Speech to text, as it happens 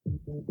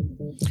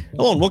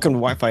Hello and welcome to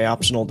Wi-Fi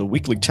Optional, the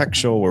weekly tech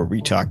show where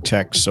we talk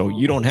tech so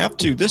you don't have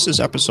to. This is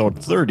episode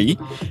 30,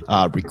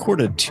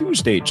 recorded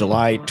Tuesday,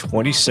 July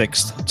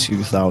 26th,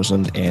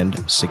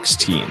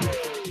 2016.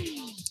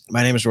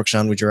 My name is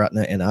Rukshan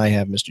Wijaratna, and I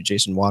have Mr.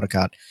 Jason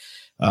Wadicott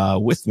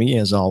with me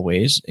as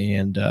always.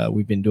 And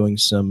we've been doing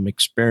some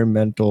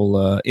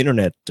experimental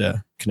internet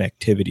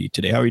connectivity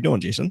today. How are you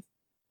doing, Jason?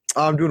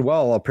 I'm doing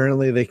well.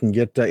 Apparently, they can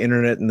get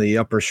internet in the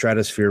upper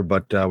stratosphere,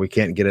 but we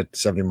can't get it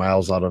 70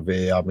 miles out of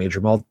a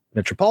major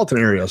metropolitan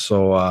area.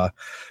 So I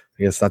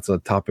guess that's a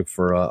topic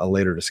for a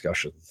later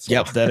discussion. So.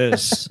 Yep, that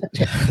is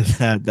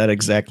that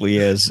exactly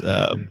is.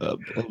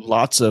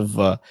 Lots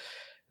of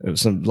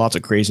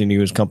crazy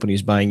news.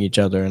 Companies buying each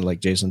other, and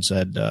like Jason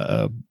said,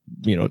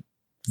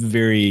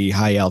 very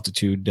high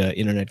altitude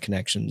internet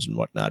connections and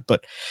whatnot.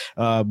 But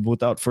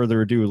without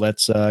further ado,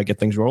 let's get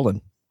things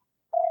rolling.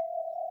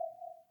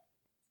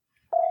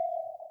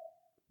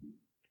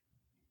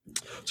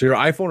 So your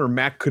iPhone or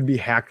Mac could be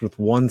hacked with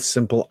one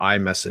simple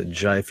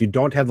iMessage. If you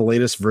don't have the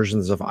latest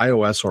versions of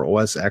iOS or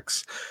OS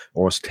X,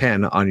 OS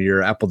 10 on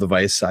your Apple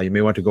device, you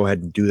may want to go ahead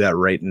and do that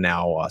right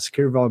now.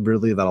 Security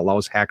vulnerability that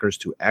allows hackers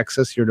to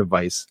access your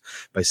device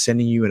by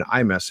sending you an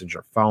iMessage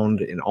are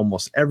found in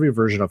almost every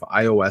version of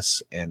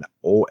iOS and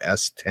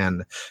OS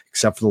 10,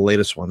 except for the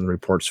latest one,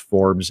 reports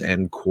Forbes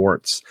and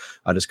Quartz.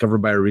 Discovered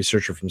by a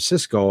researcher from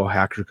Cisco, a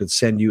hacker could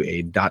send you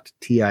a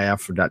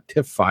 .tif or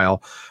 .tif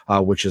file,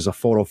 which is a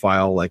photo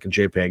file like a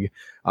JPEG,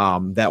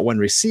 that when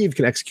received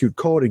can execute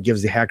code. It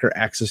gives the hacker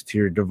access to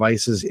your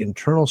device's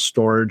internal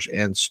storage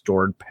and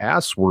stored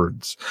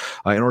passwords.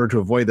 In order to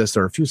avoid this,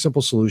 there are a few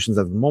simple solutions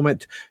at the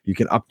moment. You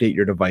can update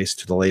your device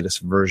to the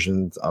latest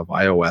versions of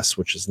iOS,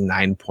 which is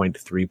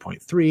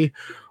 9.3.3,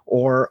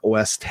 or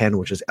OS 10,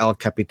 which is El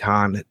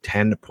Capitan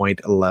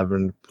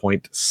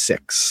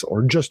 10.11.6,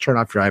 or just turn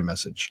off your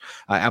iMessage.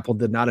 Apple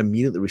did not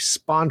immediately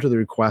respond to the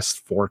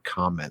request for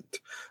comment.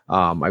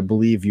 I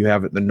believe you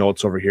have it in the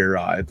notes over here.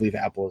 I believe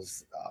Apple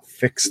has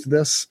fixed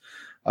this,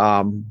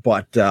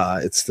 but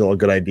it's still a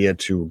good idea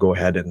to go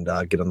ahead and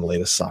get on the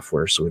latest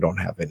software so we don't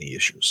have any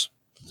issues.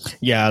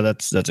 Yeah,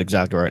 that's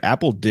exactly right.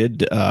 Apple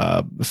did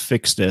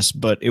fix this,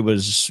 but it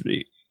was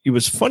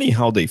funny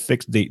how they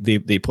fixed.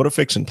 They put a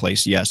fix in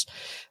place, yes,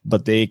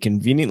 but they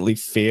conveniently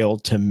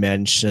failed to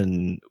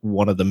mention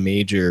one of the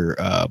major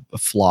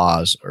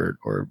flaws or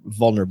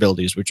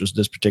vulnerabilities, which was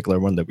this particular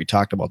one that we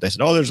talked about. They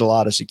said, "Oh, there's a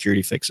lot of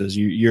security fixes.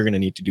 You're going to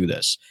need to do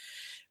this."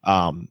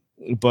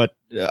 But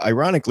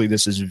ironically,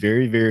 this is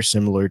very, very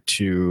similar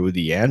to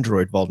the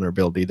Android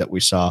vulnerability that we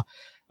saw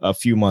a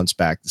few months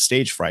back, the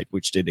stage fright,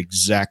 which did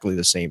exactly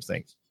the same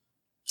thing.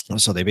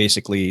 So they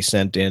basically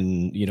sent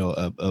in,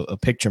 a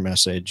picture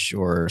message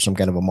or some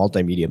kind of a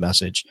multimedia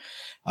message,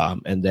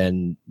 and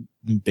then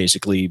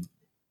basically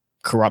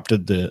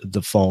corrupted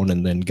the phone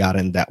and then got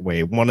in that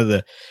way. One of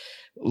the,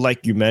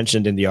 like you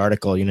mentioned in the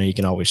article, you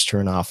can always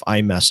turn off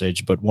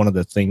iMessage, but one of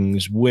the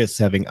things with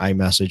having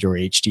iMessage or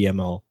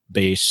HTML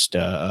based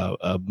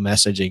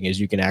messaging is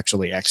you can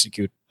actually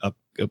execute a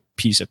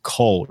piece of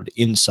code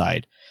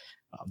inside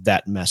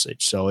that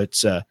message. So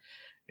it's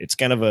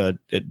kind of a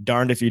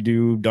darned if you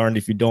do, darned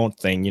if you don't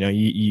thing.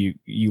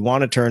 You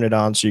want to turn it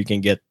on so you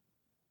can get,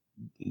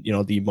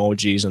 the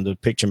emojis and the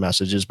picture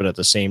messages, but at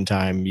the same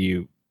time,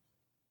 you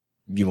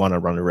want to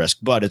run a risk.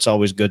 But it's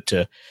always good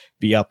to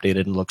be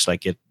updated, and looks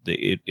like it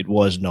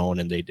was known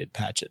and they did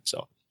patch it.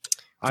 So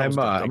I'm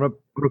gonna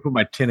put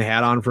my tin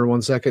hat on for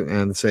 1 second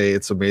and say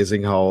it's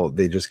amazing how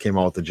they just came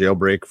out with the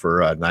jailbreak for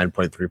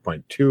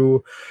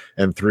 9.3.2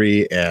 and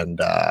 3, and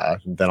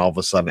then all of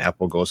a sudden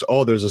Apple goes,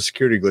 "Oh, there's a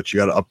security glitch. You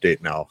got to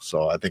update now."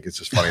 So I think it's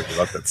just funny to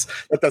let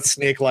that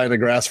snake lie in the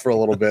grass for a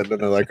little bit, and then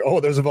they're like, "Oh,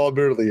 there's a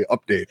vulnerability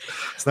update."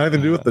 It's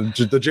nothing to do with the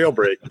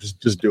jailbreak.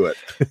 Just do it.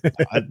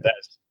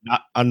 That's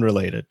not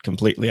unrelated,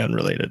 completely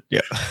unrelated.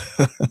 Yeah.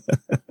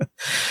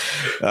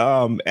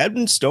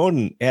 Edward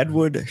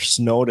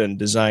Snowden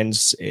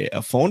designs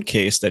a phone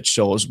case that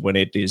shows when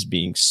it is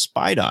being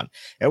spied on.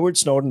 Edward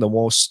Snowden,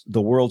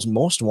 the world's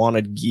most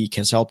wanted geek,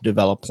 has helped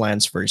develop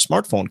plans for a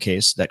smartphone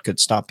case that could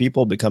stop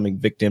people becoming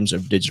victims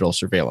of digital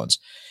surveillance.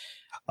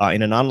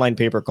 In an online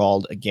paper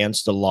called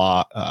Against the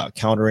Law,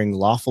 Countering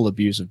Lawful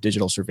Abuse of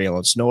Digital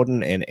Surveillance,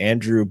 Snowden and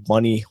Andrew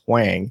Bunny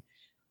Huang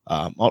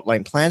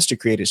outline plans to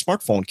create a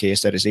smartphone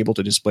case that is able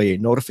to display a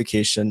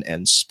notification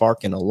and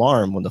spark an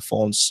alarm when the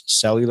phone's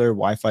cellular,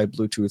 Wi-Fi,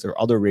 Bluetooth,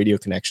 or other radio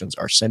connections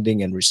are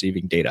sending and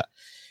receiving data.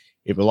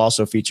 It will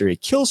also feature a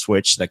kill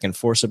switch that can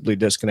forcibly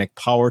disconnect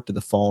power to the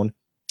phone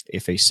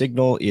if a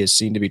signal is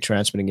seen to be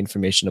transmitting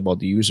information about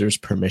the user's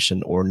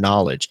permission or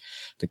knowledge.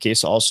 The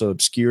case also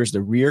obscures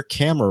the rear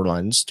camera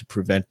lens to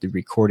prevent the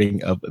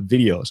recording of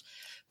videos.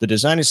 The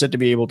design is said to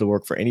be able to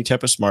work for any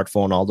type of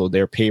smartphone, although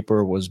their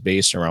paper was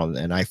based around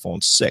an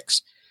iPhone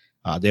 6.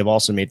 They have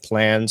also made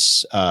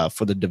plans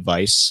for the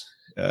device.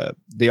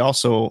 They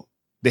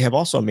have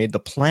also made the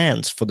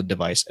plans for the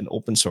device an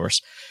open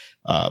source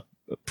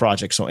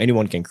project, so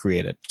anyone can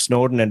create it.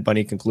 Snowden and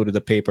Bunny concluded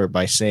the paper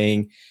by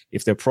saying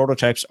if their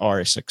prototypes are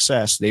a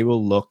success, they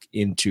will look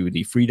into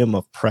the Freedom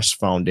of Press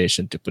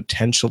Foundation to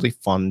potentially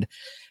fund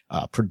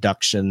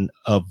production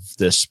of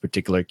this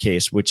particular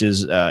case, which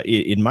is,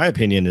 in my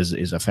opinion,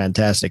 is a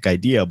fantastic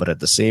idea. But at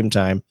the same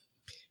time,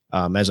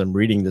 as I'm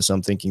reading this,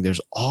 I'm thinking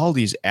there's all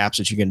these apps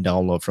that you can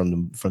download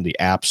from the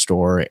App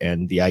Store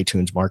and the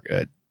iTunes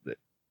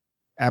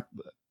app,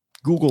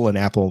 Google and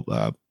Apple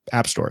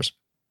app stores,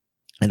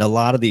 and a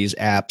lot of these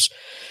apps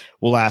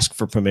will ask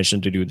for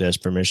permission to do this,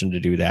 permission to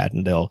do that,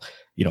 and they'll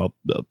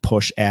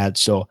push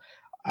ads. So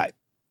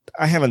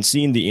I haven't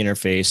seen the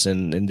interface,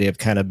 and they have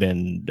kind of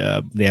been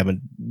they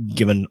haven't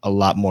given a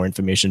lot more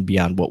information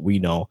beyond what we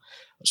know.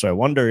 So I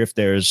wonder if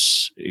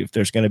there's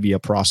going to be a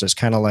process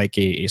kind of like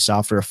a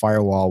software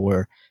firewall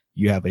where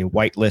you have a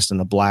whitelist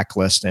and a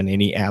blacklist, and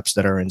any apps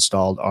that are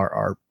installed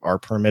are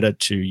permitted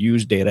to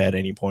use data at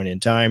any point in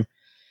time.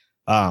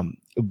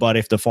 But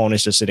if the phone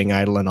is just sitting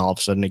idle and all of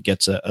a sudden it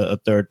gets a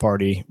third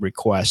party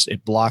request,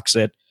 it blocks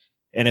it.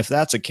 And if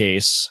that's the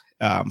case,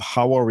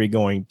 how are we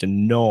going to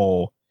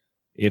know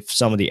if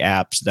some of the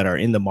apps that are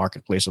in the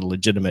marketplace are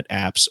legitimate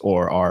apps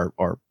or are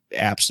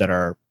apps that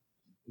are,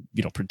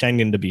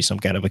 pretending to be some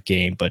kind of a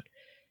game, but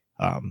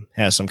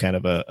has some kind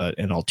of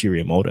an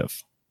ulterior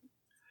motive?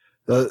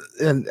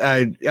 And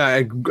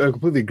I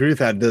completely agree with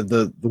that.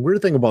 The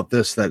weird thing about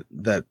this,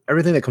 that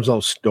everything that comes out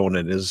of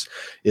Snowden is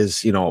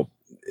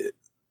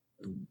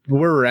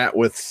where we're at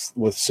with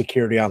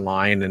security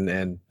online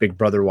and Big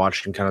Brother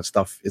watching kind of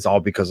stuff is all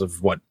because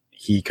of what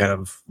he kind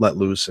of let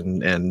loose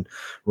and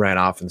ran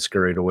off and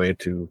scurried away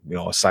to,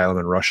 asylum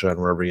in Russia and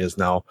wherever he is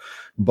now.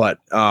 But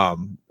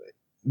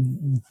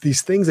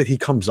these things that he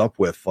comes up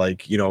with,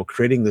 like,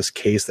 creating this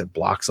case that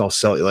blocks all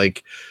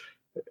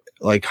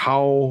like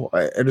how,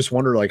 I just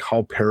wonder, like,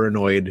 how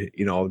paranoid,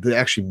 to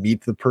actually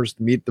meet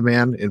the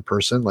man in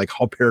person, like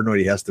how paranoid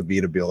he has to be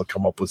able to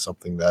come up with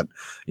something that,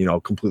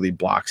 completely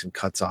blocks and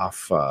cuts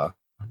off,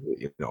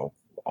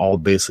 all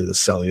basically the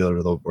cellular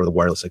or the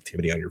wireless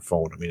activity on your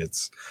phone. I mean,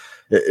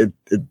 it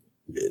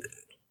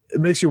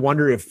makes you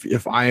wonder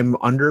if I'm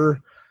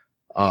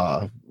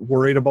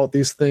worried about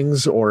these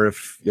things, or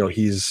if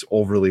he's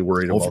overly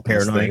worried about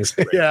these things.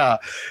 Yeah,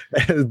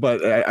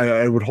 but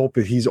I would hope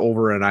that he's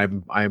over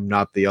and I'm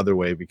not the other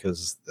way,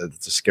 because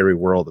it's a scary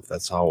world if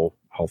that's how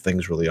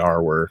things really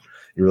are, where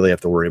you really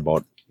have to worry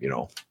about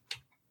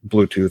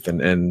Bluetooth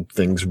and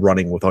things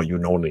running without you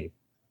knowing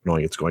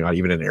it's going on,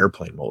 even in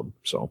airplane mode.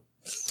 So.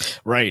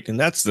 Right. And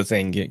that's the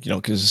thing,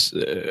 because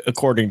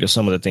according to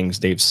some of the things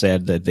they've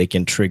said, that they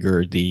can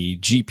trigger the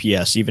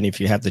GPS, even if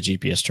you have the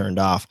GPS turned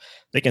off,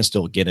 they can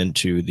still get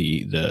into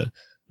the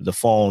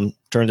phone,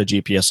 turn the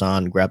GPS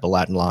on, grab the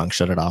Latin long,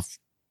 shut it off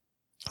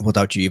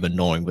without you even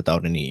knowing,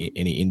 without any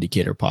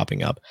indicator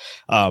popping up.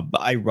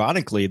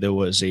 Ironically, there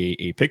was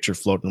a picture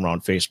floating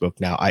around Facebook.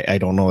 Now, I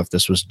don't know if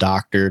this was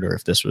doctored or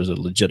if this was a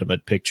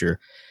legitimate picture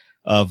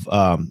of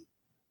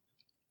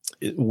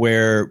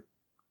where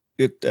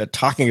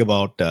talking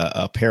about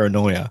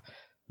paranoia.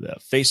 The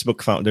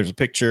Facebook found, there's a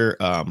picture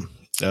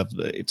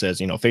it says,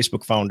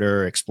 Facebook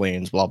founder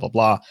explains blah blah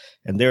blah,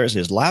 and there's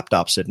his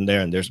laptop sitting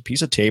there, and there's a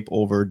piece of tape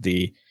over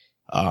the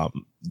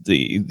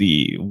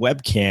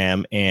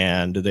webcam,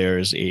 and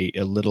there's a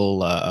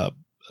little a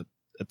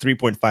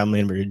 3.5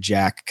 millimeter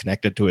jack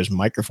connected to his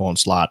microphone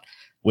slot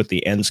with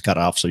the ends cut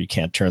off, so you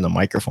can't turn the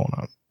microphone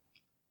on.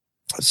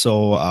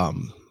 So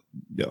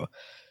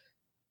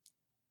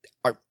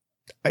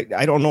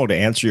I don't know, to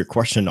answer your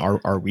question.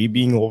 Are we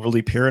being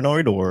overly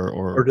paranoid,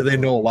 or do they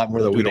know a lot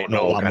more that we don't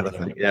know, kind of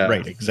thing? Yeah,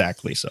 right.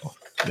 Exactly. So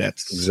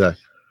that's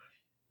exactly.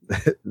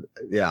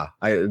 Yeah,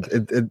 I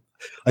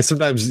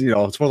sometimes,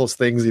 it's one of those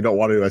things you don't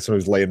want to. I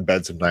sometimes lay in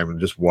bed sometime and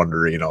just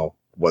wonder,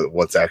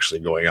 what's actually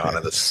going on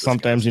in this.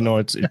 Sometimes,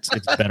 it's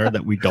better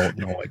that we don't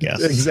know, I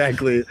guess.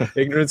 Exactly.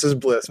 Ignorance is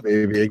bliss,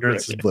 baby.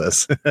 Ignorance is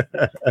bliss.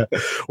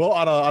 Well,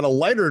 on a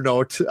lighter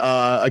note,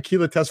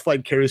 Aquila test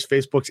flight carries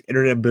Facebook's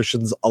internet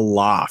ambitions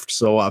aloft.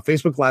 So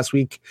Facebook last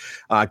week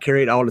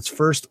carried out its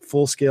first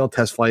full-scale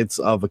test flights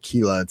of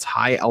Aquila, its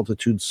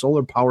high-altitude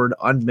solar-powered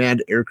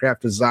unmanned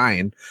aircraft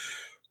design.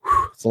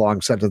 It's a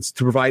long sentence.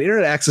 To provide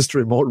internet access to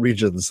remote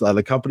regions.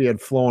 The company had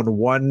flown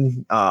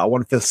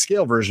 1/5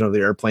 scale version of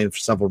the airplane for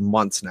several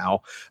months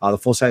now. The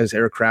full-size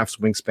aircraft's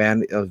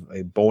wingspan of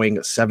a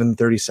Boeing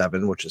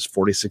 737, which is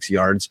 46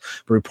 yards,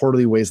 but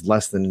reportedly weighs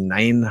less than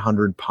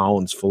 900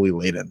 pounds fully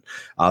laden,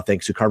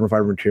 thanks to carbon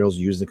fiber materials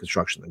used in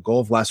construction. The goal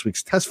of last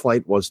week's test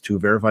flight was to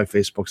verify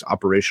Facebook's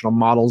operational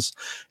models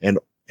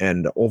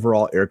and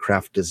overall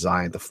aircraft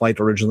design. The flight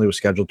originally was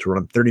scheduled to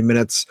run 30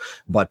 minutes,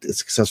 but its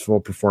successful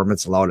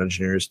performance allowed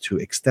engineers to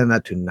extend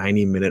that to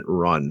 90-minute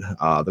run.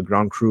 The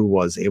ground crew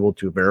was able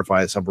to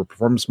verify several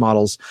performance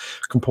models,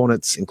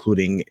 components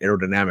including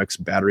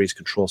aerodynamics, batteries,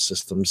 control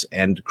systems,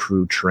 and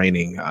crew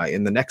training.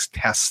 In the next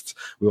test,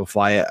 we will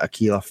fly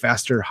Aquila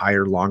faster,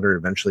 higher, longer,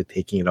 eventually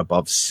taking it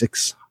above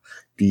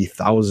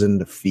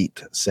 60,000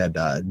 feet, said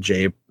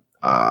Jay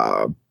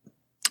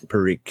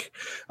Parikh,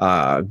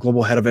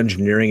 global head of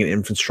engineering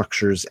and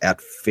infrastructures at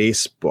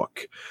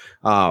Facebook.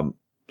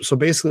 So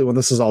basically, when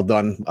this is all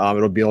done,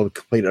 it'll be able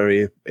to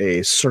complete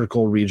a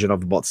circle region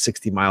of about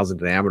 60 miles in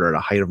diameter at a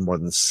height of more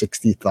than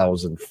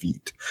 60,000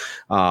 feet.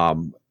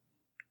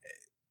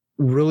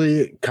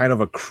 really kind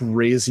of a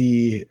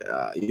crazy,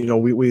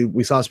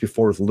 we saw this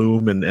before with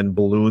Loom and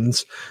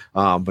balloons,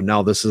 but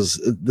now this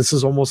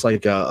is almost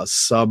like a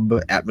sub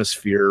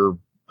atmosphere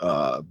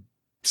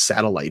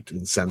satellite, in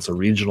a sense, a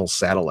regional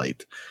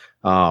satellite,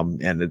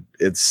 and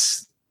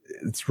it's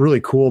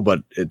really cool,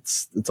 but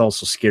it's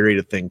also scary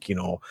to think,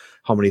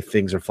 how many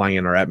things are flying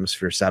in our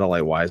atmosphere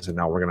satellite wise. And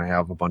now we're going to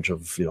have a bunch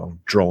of,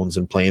 drones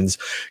and planes.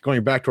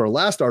 Going back to our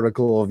last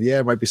article of,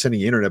 it might be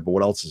sending internet, but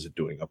what else is it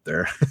doing up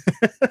there?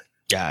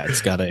 Yeah,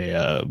 it's got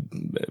a,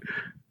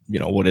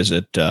 what is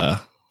it?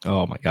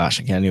 Oh my gosh,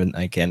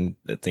 I can't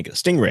think of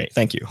Stingray.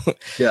 Thank you.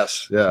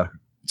 Yes. Yeah.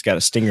 It's got a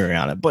Stingray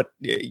on it, but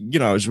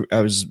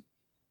I was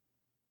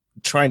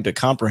trying to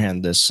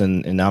comprehend this,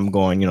 and I'm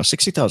going,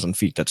 60,000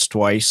 feet. That's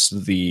twice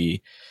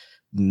the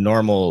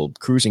normal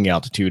cruising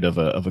altitude of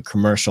a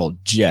commercial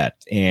jet.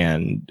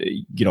 And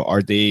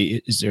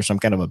is there some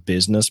kind of a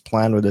business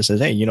plan where this says,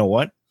 hey, you know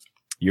what?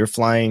 You're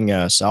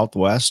flying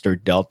Southwest or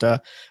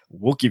Delta,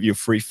 we'll give you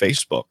free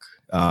Facebook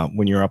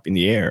when you're up in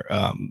the air.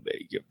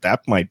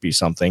 That might be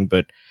something,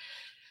 but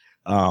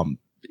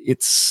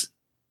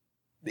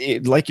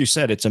like you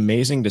said, it's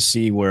amazing to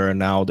see where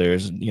now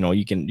there's,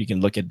 you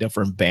can look at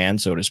different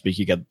bands, so to speak.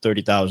 You got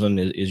 30,000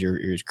 is your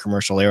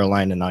commercial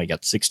airline, and now you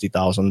got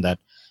 60,000 that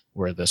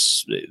where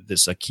this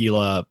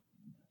Aquila,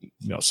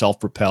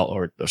 self-propelled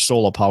or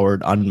solar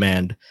powered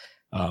unmanned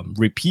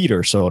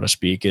repeater, so to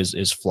speak,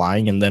 is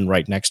flying, and then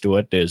right next to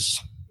it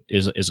is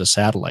a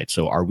satellite.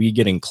 So are we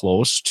getting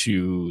close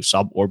to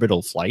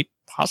suborbital flight?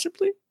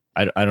 Possibly.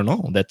 I don't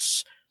know.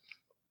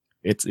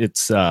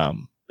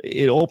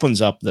 It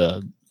opens up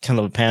the kind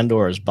of a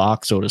Pandora's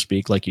box, so to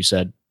speak, like you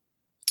said,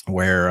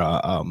 where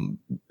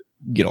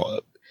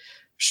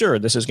sure,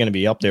 this is going to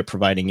be up there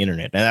providing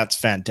internet, and that's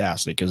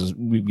fantastic because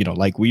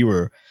like we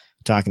were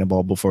talking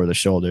about before the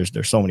show,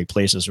 there's so many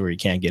places where you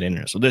can't get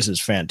internet, so this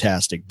is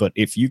fantastic. But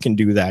if you can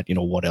do that,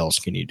 what else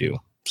can you do?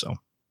 So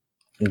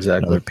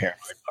exactly, another paranoid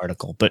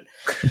article. But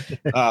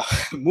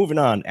moving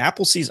on,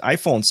 Apple sees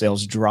iPhone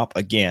sales drop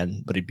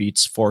again, but it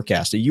beats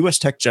forecast. A U.S.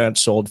 tech giant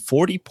sold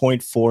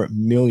 40.4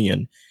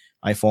 million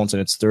iPhones in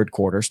its third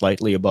quarter,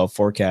 slightly above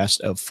forecast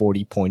of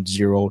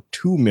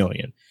 40.02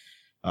 million.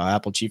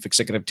 Apple chief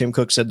executive Tim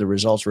Cook said the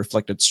results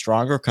reflected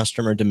stronger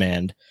customer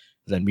demand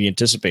than we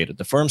anticipated.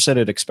 The firm said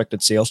it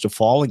expected sales to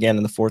fall again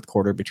in the fourth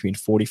quarter between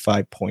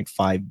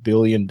 $45.5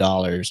 billion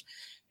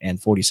and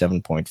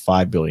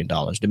 $47.5 billion.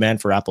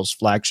 Demand for Apple's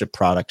flagship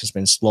product has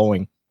been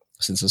slowing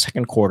since the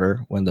second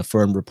quarter, when the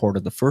firm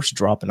reported the first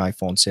drop in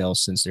iPhone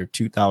sales since their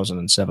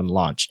 2007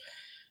 launch.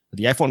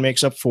 The iPhone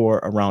makes up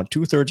for around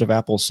 2/3 of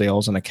Apple's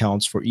sales and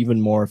accounts for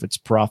even more of its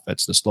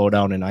profits. The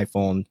slowdown in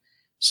iPhone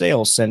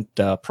sales sent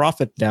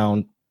profit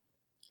down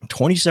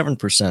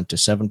 27% to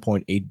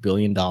 $7.8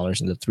 billion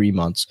in the 3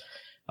 months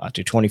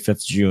to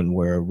 25th June,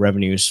 where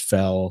revenues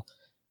fell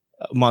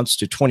months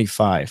to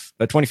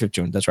 25th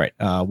June. That's right.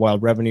 While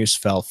revenues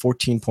fell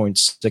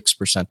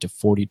 14.6% to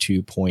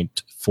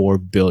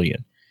 $42.4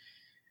 billion.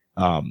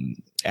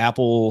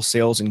 Apple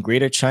sales in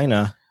Greater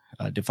China,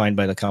 defined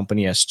by the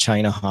company as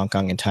China, Hong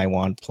Kong, and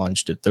Taiwan,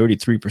 plunged to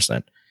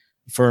 33%.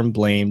 The firm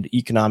blamed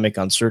economic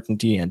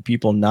uncertainty and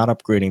people not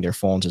upgrading their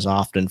phones as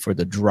often for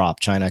the drop.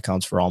 China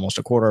accounts for almost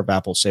a quarter of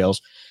Apple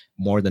sales,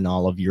 more than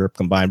all of Europe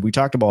combined. We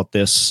talked about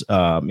this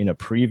in a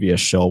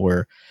previous show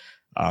where,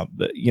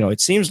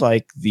 it seems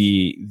like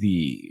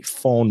the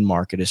phone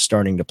market is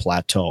starting to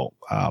plateau.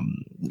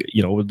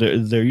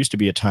 There used to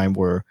be a time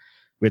where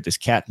we had this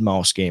cat and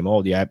mouse game.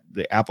 Oh, the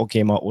Apple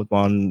came out with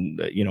one,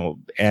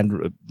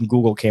 and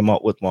Google came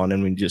out with one,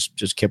 and we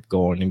just kept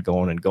going and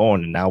going and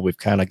going. And now we've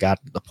kind of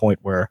got to the point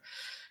where,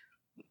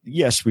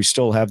 yes, we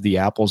still have the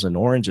apples and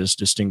oranges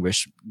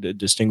distinguishing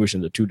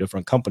the two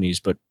different companies,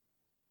 but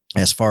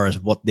as far as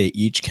what they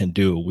each can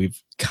do,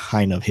 we've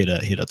kind of hit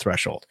a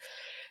threshold.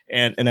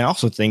 And I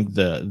also think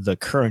the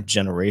current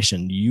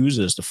generation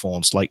uses the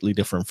phone slightly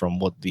different from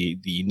what the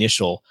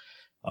initial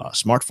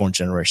smartphone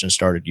generation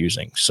started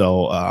using.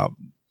 So,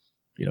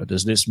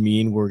 does this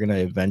mean we're going to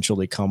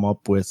eventually come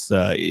up with,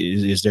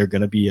 is there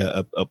going to be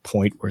a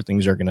point where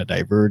things are going to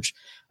diverge?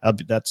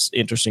 That's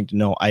interesting to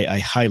know. I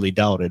highly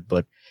doubt it,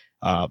 but,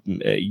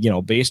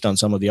 based on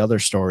some of the other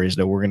stories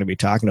that we're going to be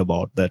talking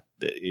about, that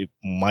it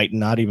might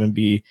not even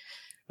be,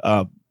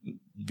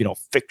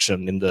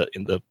 fiction in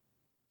the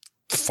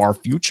far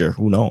future.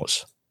 Who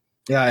knows?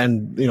 Yeah,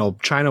 and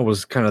China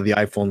was kind of the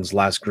iPhone's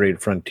last great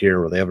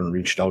frontier where they haven't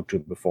reached out to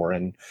it before,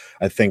 and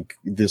I think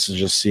this is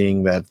just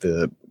seeing that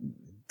the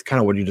kind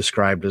of what you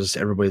described as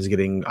everybody's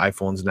getting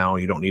iPhones now.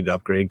 You don't need to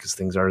upgrade because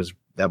things are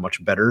that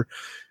much better.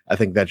 I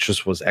think that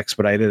just was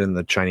expedited in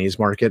the Chinese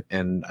market,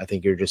 and I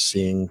think you're just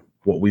seeing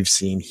what we've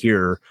seen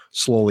here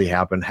slowly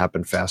happen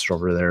faster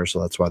over there.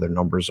 So that's why their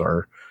numbers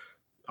are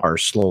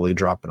slowly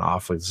dropping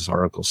off, like this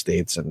article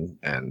states, and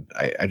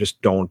I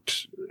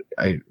don't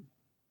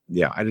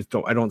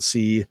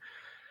see.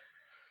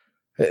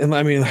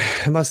 I mean,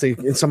 unless they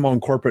somehow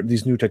incorporate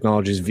these new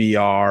technologies,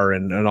 VR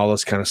and all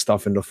this kind of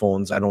stuff into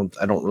phones, I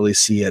don't really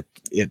see it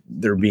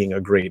there being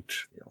a great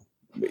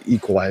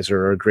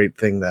equalizer, or a great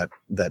thing that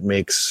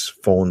makes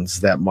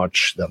phones that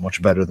much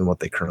better than what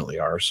they currently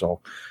are.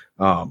 So,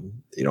 I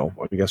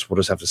guess we'll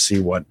just have to see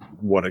what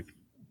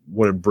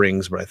it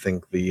brings. But I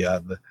think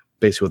the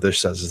basically what this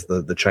says is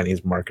the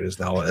Chinese market is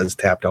now as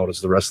tapped out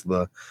as the rest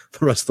of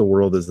the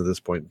world is at this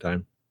point in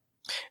time.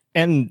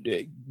 And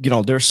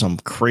there's some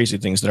crazy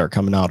things that are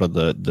coming out of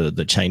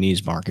the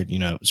Chinese market,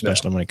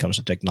 especially when it comes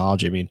to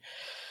technology. I mean,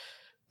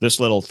 this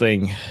little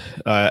thing,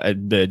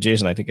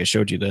 Jason, I think I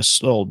showed you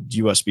this little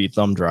USB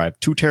thumb drive,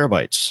 2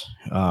 terabytes,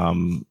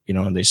 and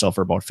they sell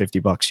for about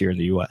 $50 here in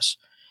the US.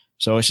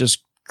 So it's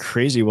just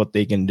crazy what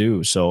they can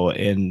do. So,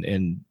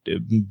 and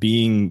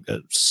being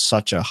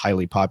such a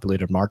highly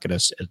populated market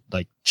as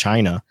like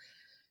China,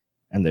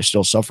 and they're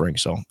still suffering.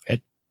 So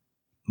it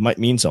might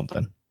mean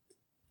something.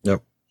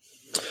 Yep.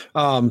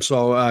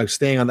 So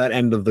staying on that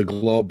end of the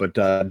globe,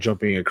 but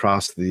jumping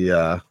across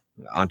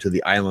onto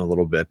the island a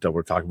little bit,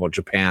 we're talking about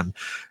Japan.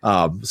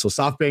 So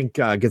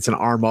SoftBank gets an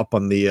arm up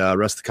on the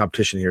rest of the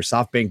competition here.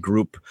 SoftBank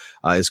Group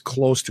is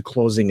close to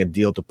closing a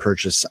deal to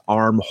purchase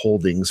ARM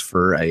Holdings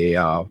for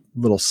a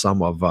little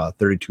sum of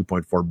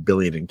 $32.4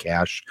 billion in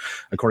cash,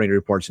 according to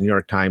reports in New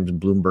York Times,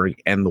 Bloomberg,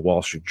 and the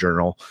Wall Street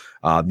Journal.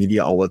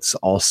 Media outlets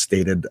all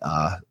stated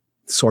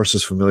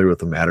sources familiar with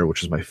the matter,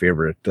 which is my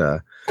favorite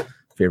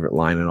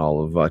line in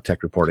all of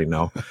tech reporting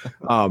now.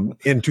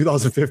 In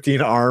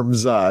 2015,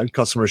 ARM's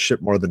customers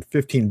shipped more than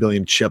 15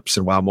 billion chips,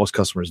 and while most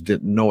customers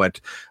didn't know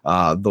it,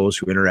 those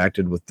who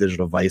interacted with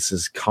digital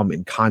devices come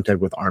in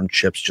contact with ARM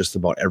chips just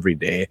about every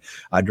day.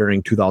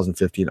 During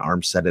 2015,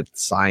 ARM said it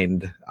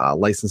signed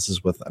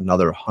licenses with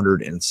another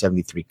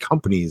 173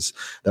 companies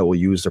that will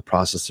use their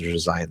processor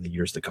design in the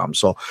years to come.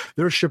 So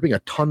they're shipping a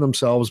ton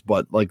themselves,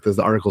 but like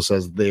the article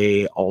says,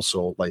 they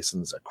also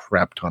license a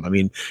crap ton. I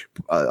mean,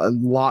 a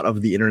lot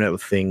of the Internet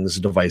of Things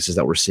devices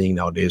that we're seeing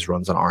nowadays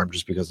runs on ARM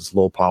just because it's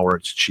low power,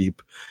 it's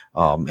cheap,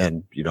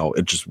 and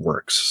it just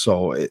works.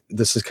 So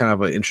this is kind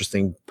of an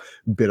interesting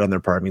bit on their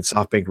part. I mean,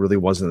 SoftBank really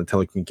was in the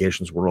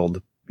telecommunications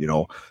world,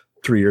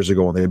 3 years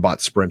ago when they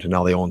bought Sprint, and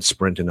now they own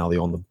Sprint, and now they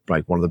own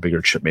one of the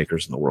bigger chip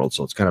makers in the world.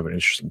 So it's kind of an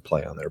interesting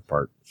play on their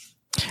part.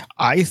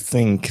 I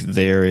think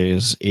there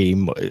is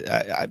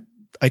I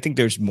think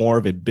there's more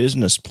of a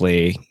business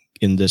play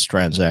in this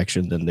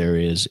transaction than there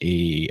is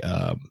a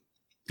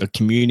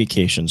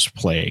communications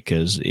play,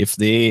 because if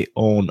they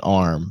own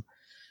ARM,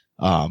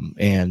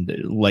 and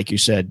like you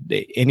said,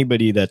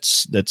 anybody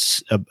that's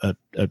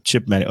a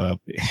chip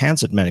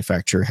handset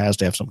manufacturer has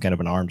to have some kind of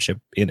an ARM chip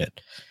in it,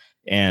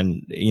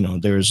 and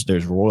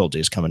there's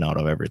royalties coming out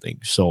of everything.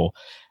 So,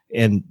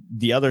 and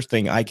the other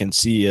thing I can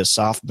see is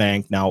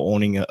SoftBank now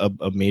owning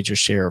a major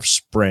share of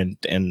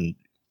Sprint, and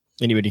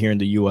anybody here in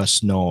the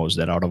U.S. knows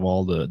that out of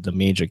all the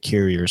major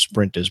carriers,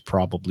 Sprint is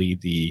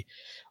probably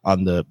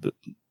on the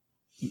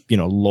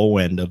low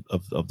end of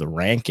the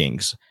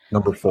rankings.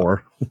 Number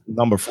 4.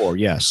 Number 4,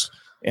 yes.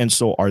 And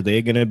so are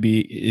they going to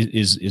be,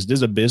 is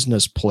this a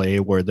business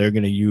play where they're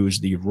going to use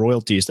the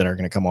royalties that are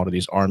going to come out of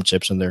these ARM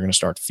chips, and they're going to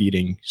start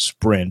feeding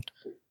Sprint,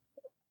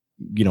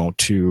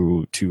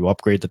 to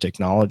upgrade the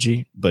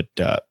technology? But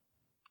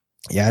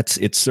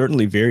it's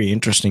certainly very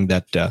interesting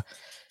that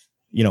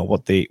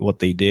what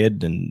they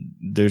did, and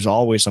there's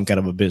always some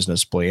kind of a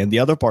business play. And the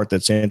other part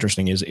that's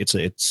interesting is it's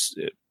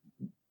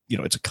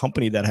a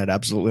company that had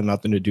absolutely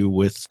nothing to do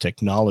with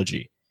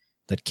technology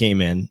that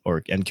came in,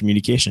 and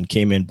communication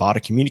came in, bought a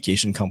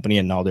communication company,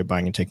 and now they're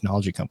buying a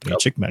technology company, a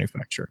chip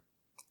manufacturer.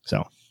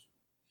 So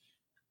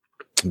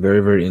very,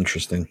 very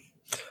interesting.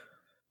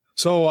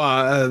 So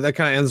that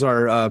kind of ends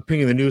our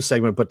Pinging the News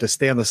segment, but to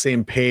stay on the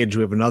same page,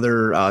 we have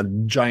another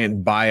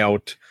giant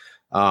buyout,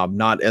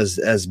 not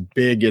as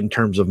big in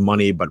terms of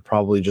money, but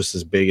probably just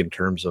as big in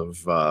terms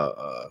of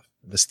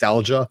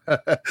nostalgia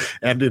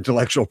and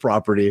intellectual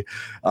property.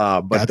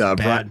 But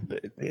bad.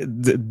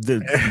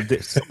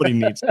 Somebody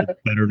needs a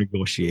better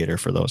negotiator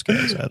for those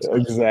guys.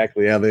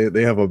 Exactly. Yeah,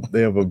 they have a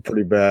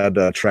pretty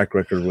bad track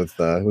record with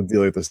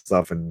dealing with this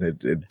stuff, and it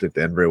didn't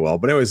end very well.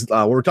 But anyways,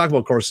 what we're talking about,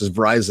 of course, is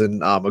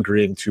Verizon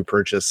agreeing to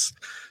purchase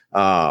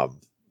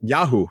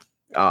Yahoo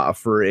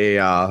for a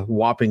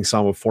whopping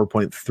sum of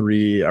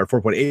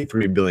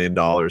 $4.83 billion.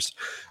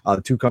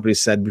 The two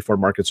companies said before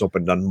markets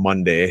opened on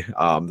Monday.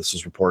 This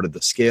was reported.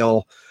 The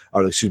sale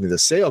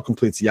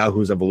completes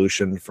Yahoo's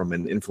evolution from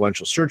an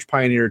influential search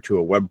pioneer to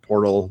a web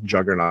portal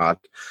juggernaut,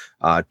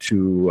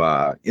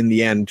 to in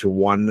the end to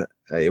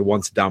a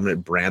once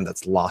dominant brand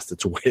that's lost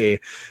its way.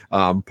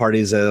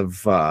 Parties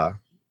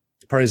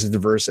as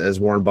diverse as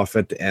Warren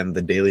Buffett and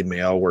the Daily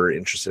Mail were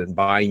interested in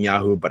buying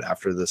Yahoo, but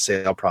after the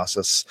sale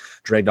process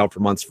dragged out for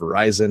months,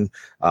 Verizon,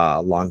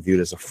 long viewed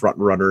as a front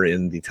runner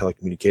in the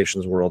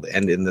telecommunications world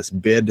and in this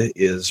bid,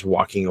 is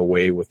walking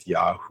away with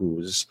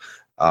Yahoo's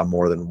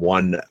more than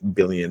 1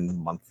 billion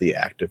monthly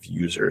active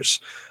users.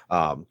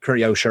 Current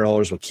Yahoo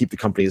shareholders will keep the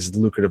company's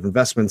lucrative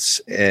investments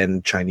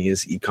in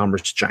Chinese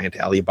e-commerce giant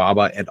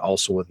Alibaba and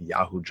also with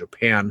Yahoo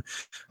Japan.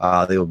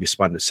 They will be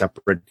spun as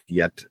separate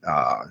yet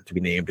to be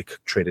named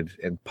traded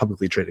and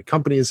publicly traded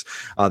companies.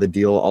 The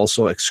deal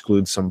also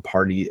excludes some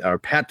party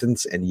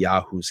patents and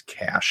Yahoo's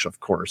cash, of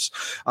course.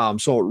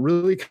 So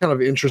really kind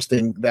of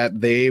interesting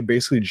that they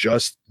basically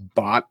just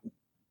bought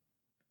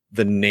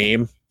the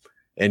name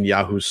and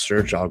Yahoo's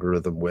search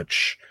algorithm,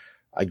 which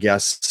I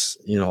guess,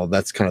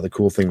 that's kind of the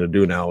cool thing to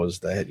do now is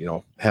that,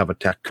 have a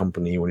tech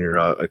company when you're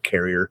a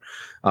carrier.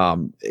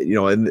 And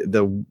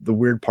the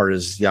weird part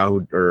is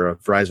Yahoo or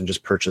Verizon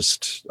just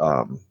purchased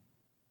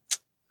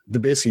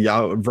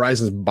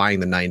Verizon's buying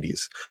the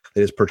 90s.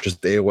 They just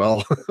purchased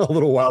AOL a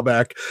little while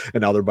back,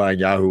 and now they're buying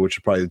Yahoo, which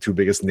are probably the two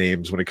biggest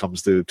names when it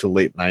comes to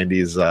late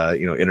 90s,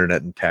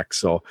 internet and tech.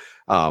 So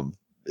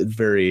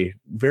very,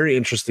 very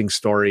interesting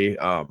story.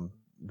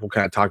 We'll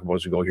kind of talk about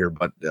as we go here,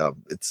 but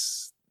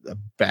it's a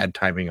bad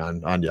timing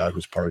on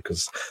Yahoo's part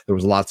because there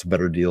was lots of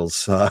better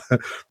deals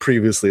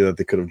previously that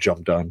they could have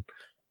jumped on.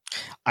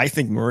 I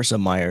think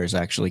Marissa Mayer is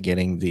actually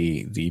getting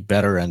the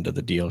better end of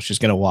the deal. She's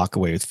going to walk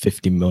away with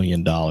 $50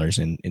 million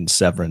in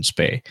severance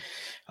pay.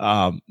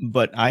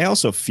 But I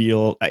also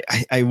feel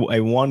I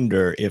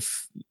wonder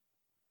if,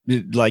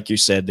 like you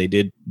said, they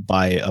did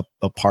buy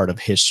a part of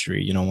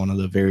history. One of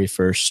the very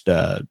first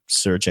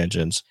search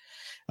engines.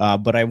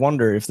 But I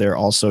wonder if they're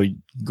also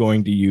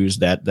going to use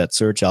that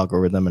search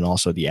algorithm and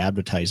also the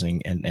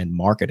advertising and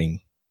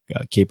marketing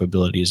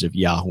capabilities of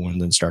Yahoo,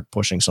 and then start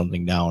pushing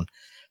something down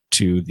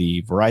to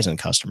the Verizon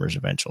customers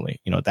eventually.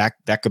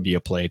 That could be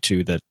a play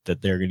too, that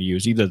they're going to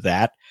use either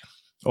that,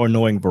 or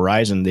knowing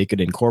Verizon, they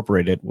could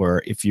incorporate it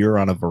where if you're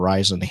on a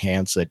Verizon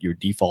handset, your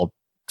default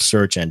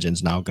search engine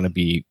is now going to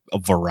be a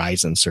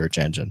Verizon search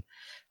engine.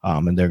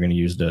 And they're going to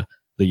use the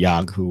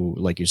Yahoo,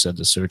 like you said,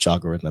 the search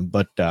algorithm.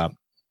 But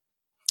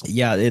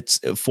yeah, it's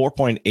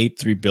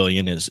 4.83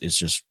 billion is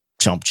just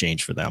chump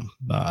change for them,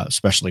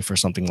 especially for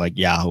something like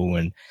Yahoo.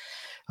 And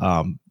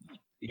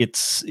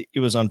it's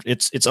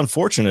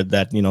unfortunate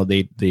that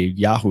they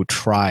Yahoo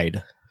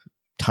tried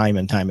time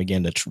and time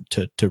again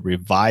to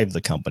revive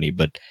the company,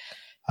 but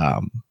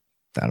I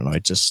don't know,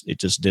 it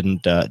just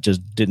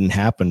didn't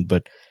happen.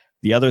 But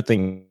the other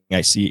thing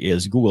I see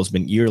is Google's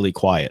been eerily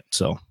quiet,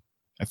 so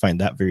I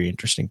find that very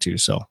interesting too.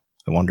 So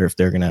I wonder if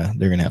they're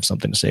gonna have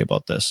something to say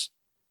about this.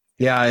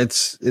 Yeah,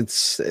 it's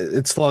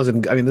flaws,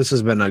 and I mean this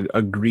has been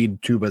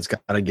agreed to, but it's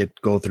got to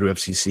go through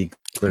FCC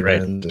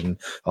clearance and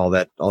all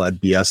that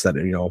BS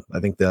that I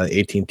think the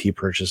AT&T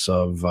purchase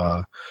of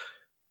what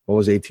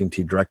was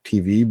AT&T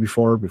DirecTV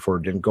before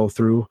it didn't go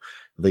through.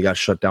 They got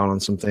shut down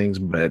on some things,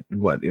 but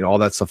all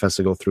that stuff has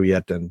to go through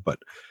yet. But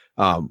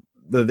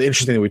the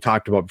interesting thing that we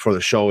talked about before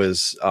the show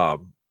is at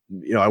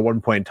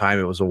one point in time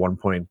it was a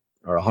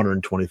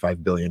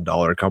 $125 billion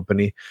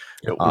company,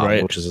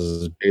 which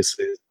is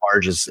basically as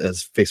large as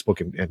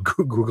Facebook and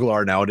Google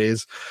are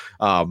nowadays.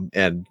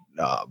 And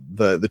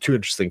the two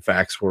interesting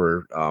facts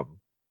were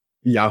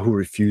Yahoo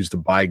refused to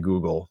buy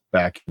Google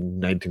back in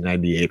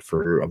 1998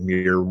 for a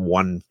mere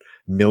 $1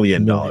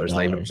 million, not even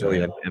 $1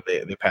 billion, and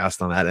they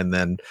passed on that. And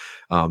then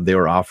they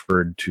were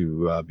offered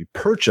to be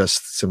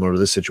purchased, similar to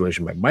this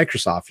situation, by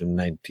Microsoft in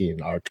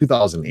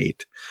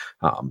 2008,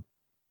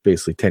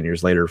 basically 10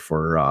 years later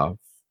for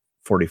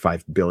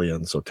 45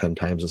 billion, so 10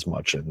 times as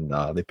much, and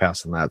they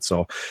passed on that.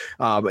 So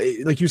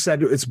like you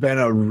said, it's been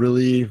a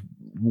really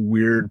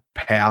weird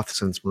path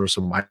since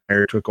Marissa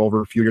Mayer took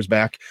over a few years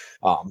back,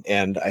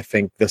 and I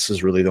think this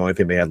is really the only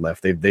thing they had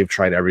left. They've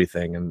tried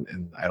everything,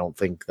 and I don't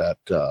think that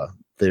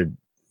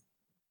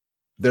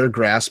their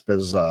grasp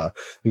is like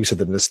you said,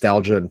 the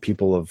nostalgia and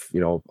people of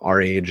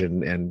our age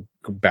and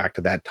back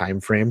to that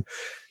time frame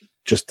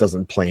just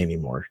doesn't play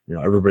anymore.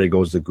 Everybody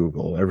goes to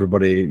Google.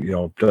 Everybody,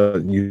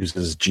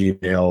 uses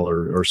Gmail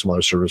or some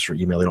other service for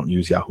email. They don't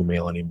use Yahoo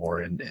Mail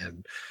anymore.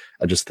 And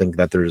I just think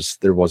that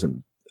there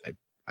wasn't.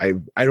 I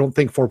don't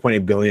think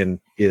 4.8 billion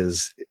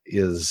is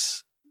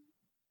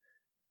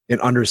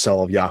an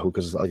undersell of Yahoo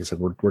because, like I said,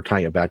 we're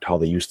tying it back to how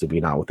they used to be,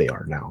 not what they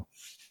are now.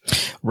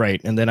 Right,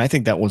 and then I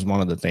think that was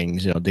one of the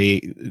things.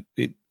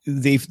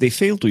 They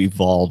failed to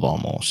evolve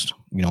almost.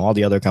 All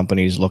the other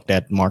companies looked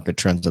at market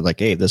trends and like,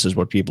 hey, this is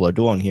what people are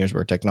doing. Here's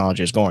where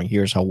technology is going.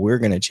 Here's how we're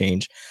going to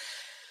change.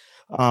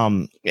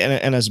 And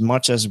as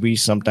much as we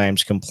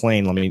sometimes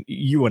complain, I mean,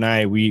 you and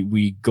I,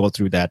 we go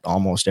through that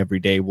almost every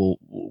day. We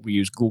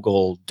use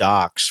Google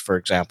Docs, for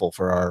example,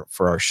 for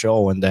our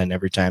show, and then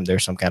every time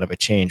there's some kind of a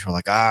change, we're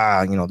like,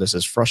 this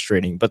is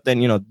frustrating. But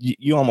then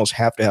you almost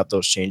have to have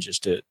those changes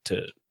to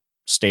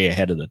stay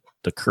ahead of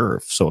the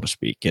curve, so to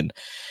speak. And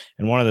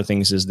one of the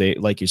things is they,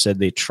 like you said,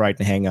 they tried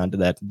to hang on to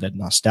that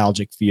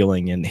nostalgic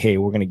feeling, and hey,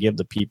 we're going to give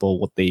the people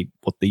what they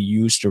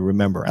used to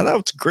remember. And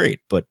that's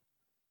great, but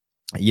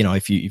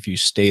if you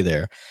stay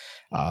there,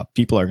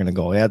 people are going to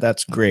go, yeah,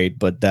 that's great,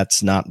 but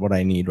that's not what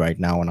I need right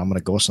now, and I'm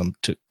going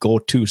to go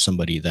to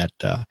somebody that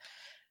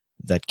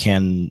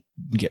can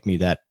get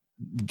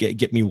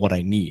me what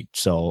I need.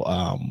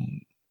 So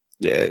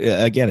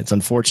again, it's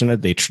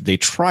unfortunate. They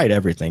tried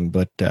everything,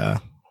 but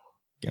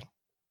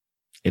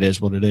it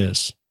is what it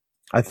is.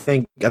 I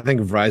think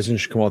Verizon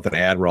should come out with an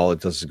ad where all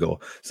it does is go,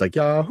 it's like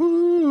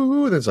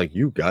Yahoo, and it's like,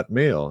 you got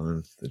mail,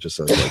 and it just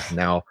says like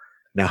now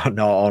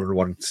all under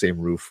one same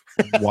roof.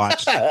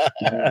 Watch.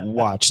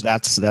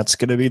 That's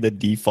going to be the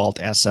default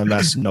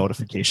SMS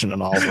notification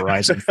on all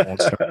Verizon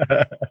phones.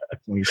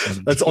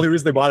 That's the only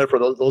reason they bought it, for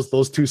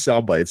those two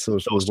sound bites. So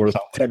it was worth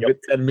 $10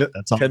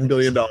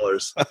 billion.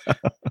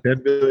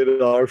 $10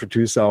 billion for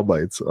two sound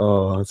bites.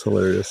 Oh, that's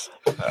hilarious.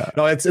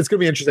 No, it's going to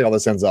be interesting how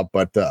this ends up,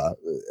 but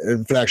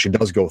if it actually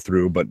does go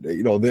through. But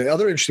the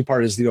other interesting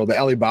part is the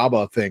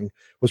Alibaba thing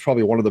was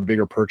probably one of the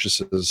bigger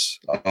purchases.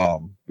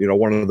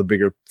 One of the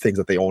bigger things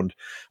that they owned,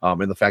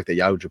 and the fact that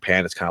Yahoo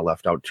Japan is kind of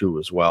left out too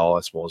as well,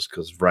 I suppose,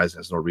 because Verizon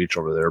has no reach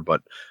over there.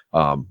 But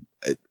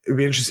it'd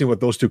be interesting what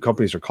those two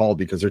companies are called,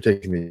 because they're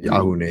taking the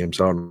Yahoo names.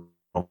 I don't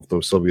know if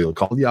they'll still be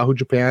called Yahoo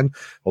Japan,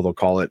 or they'll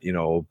call it,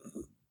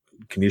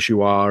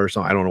 Kanishiwa or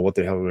something. I don't know what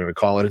the hell we're going to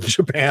call it in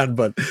Japan,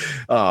 but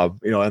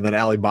and then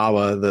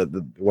Alibaba,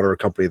 the whatever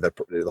company, the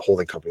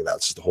holding company,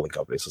 that's just the holding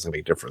company, so it's going to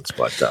make a difference.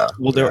 But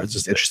it's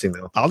just interesting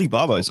though.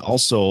 Alibaba is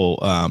also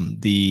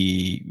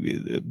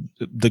the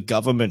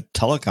government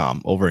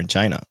telecom over in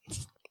China.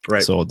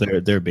 Right. So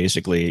they're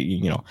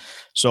basically,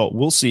 so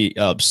we'll see.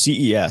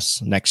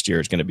 CES next year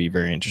is going to be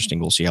very interesting.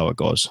 We'll see how it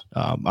goes.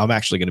 I'm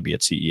actually going to be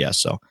at CES,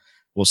 so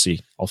we'll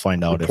see. I'll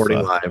find out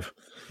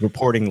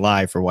reporting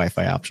live for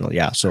Wi-Fi optional.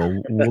 Yeah. So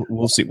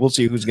we'll see. We'll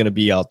see who's going to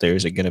be out there.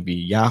 Is it going to be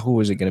Yahoo?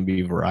 Is it going to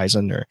be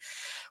Verizon? Or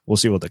we'll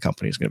see what the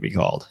company is going to be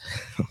called.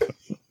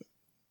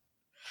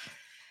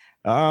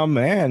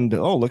 And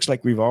looks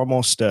like we've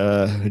almost.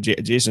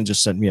 Jason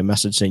just sent me a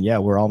message saying, "Yeah,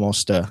 we've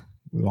almost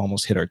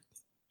hit our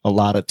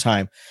allotted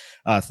time."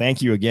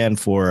 Thank you again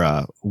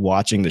for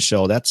watching the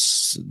show.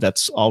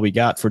 That's all we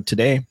got for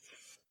today.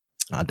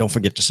 Don't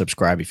forget to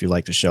subscribe if you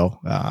like the show.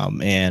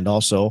 And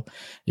also,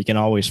 you can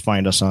always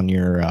find us on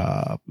your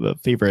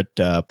favorite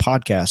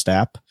podcast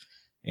app.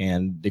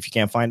 And if you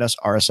can't find us,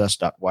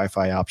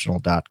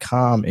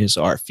 rss.wifioptional.com is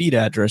our feed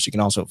address. You can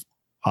also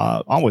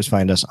always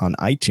find us on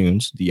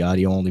iTunes, the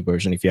audio-only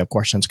version. If you have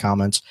questions,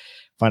 comments,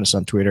 find us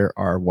on Twitter.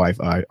 Our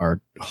Wi-Fi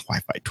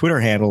Twitter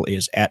handle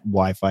is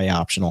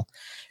 @WiFiOptional.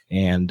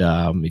 And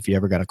if you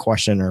ever got a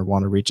question or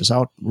want to reach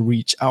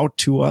out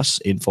to us,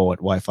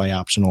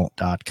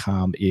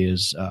 info@wifioptional.com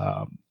is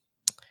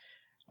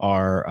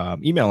our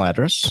email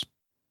address.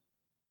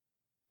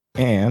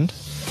 And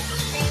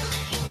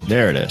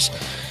there it is.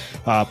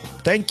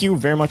 Thank you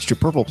very much to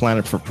Purple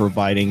Planet for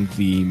providing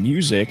the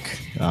music.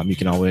 You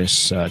can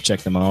always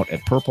check them out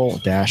at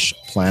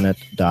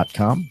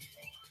purple-planet.com.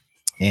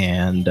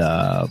 And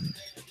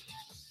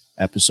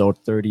episode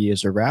 30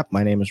 is a wrap.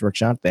 My name is Rick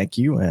Sean. Thank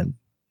you, and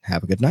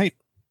have a good night.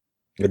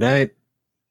 Good night.